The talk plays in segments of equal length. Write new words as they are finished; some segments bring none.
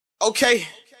Okay.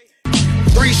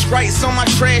 3 strikes on my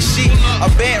trash shit. A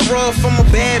bad rub from a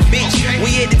bad bitch.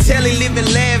 We at the telly living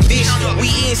lavish. We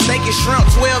eating steak and shrimp.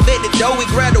 12 at the door. We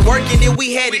grabbed the work and then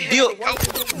we had it dip.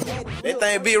 That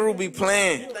thing Bigru be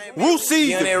playing. Rusi,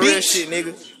 you on that real shit,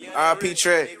 nigga. R.I.P.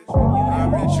 Track.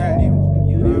 R.I.P.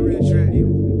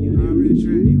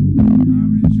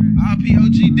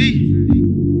 OGD.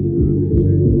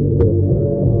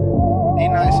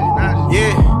 Bigru-Nights At Nagis.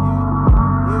 Yeah.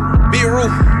 Bigru.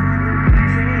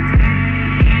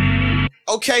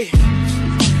 Okay.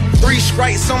 3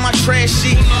 strikes on my trash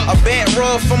shit. A bad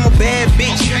rub from a bad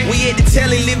bitch. We at the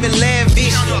telly living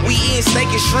lavish. We eating steak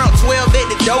and shrimp. 12 at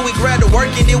the door. We grabbed the work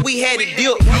and then we had it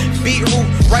dip. Bigru,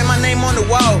 write my name on the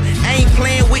wall. I ain't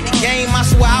playing with the game. I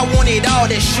swear I want it all.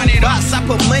 That shoot box, I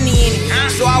put money in it.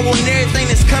 So I want everything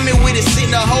that's coming with it. Sitting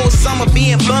the whole summer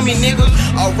being bummy, nigga.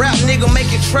 A rap nigga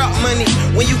making trap money.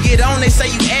 When you get on, they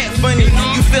say you act funny.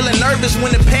 You feeling nervous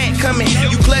when the pack coming.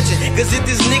 You clutching, cause if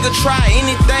this nigga try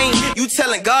anything, you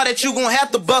telling God that you gon' have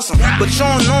to bust him. But you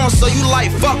don't know him, so you like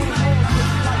fuck him.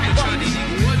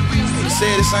 You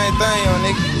said the same thing, young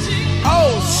nigga.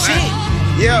 Oh shit.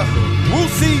 Yeah.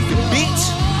 Rusi,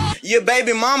 bitch. Your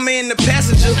baby mama in the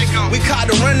passenger. We caught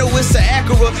the rental with the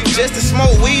Acura just to smoke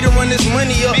weed and run this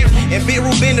money up. And Bigru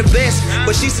been the best,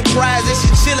 but she surprised that she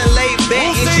chillin' laid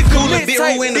back and she coolin'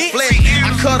 Bigru in the flesh.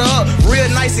 I cut her up real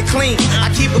nice and clean.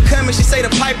 I keep her coming, she say the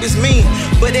pipe is mean,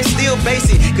 but that's still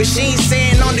basic, cause she ain't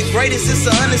saying I'm the greatest. It's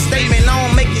an understatement. I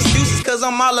don't make excuses, cause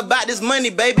I'm all about this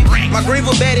money, baby. My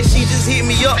Greenville baddie, she just hit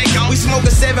me up. We smoke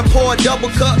a 7, pour a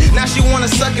double cup. Now she wanna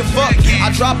suck and fuck.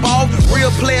 I drop off real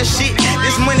player shit.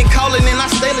 This money calling and I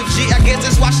stay legit. I guess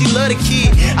that's why she love the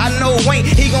kid. I know Wayne,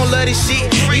 he gon' love this shit.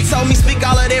 He told me speak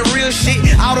all of that real shit.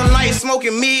 All the night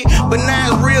smoking mid, but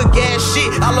now it's real gas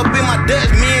shit. All up in my Dutch,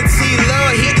 me and T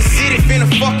Love hit the city, finna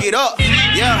fuck it up.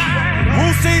 Yeah.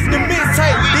 Rusi's the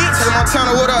mixtape, bitch. Tell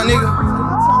Montana what up, nigga.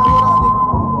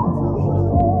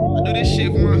 I do this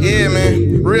shit for my Yeah,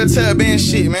 man. Real tap band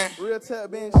shit, man. Real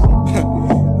tap band shit.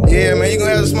 Yeah, man. You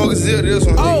gon' have to smoke a zip this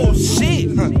one. Oh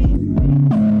shit.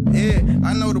 Yeah,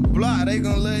 I know the block, they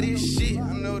gon' love this shit.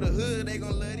 I know the hood, they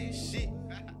gon' love this shit.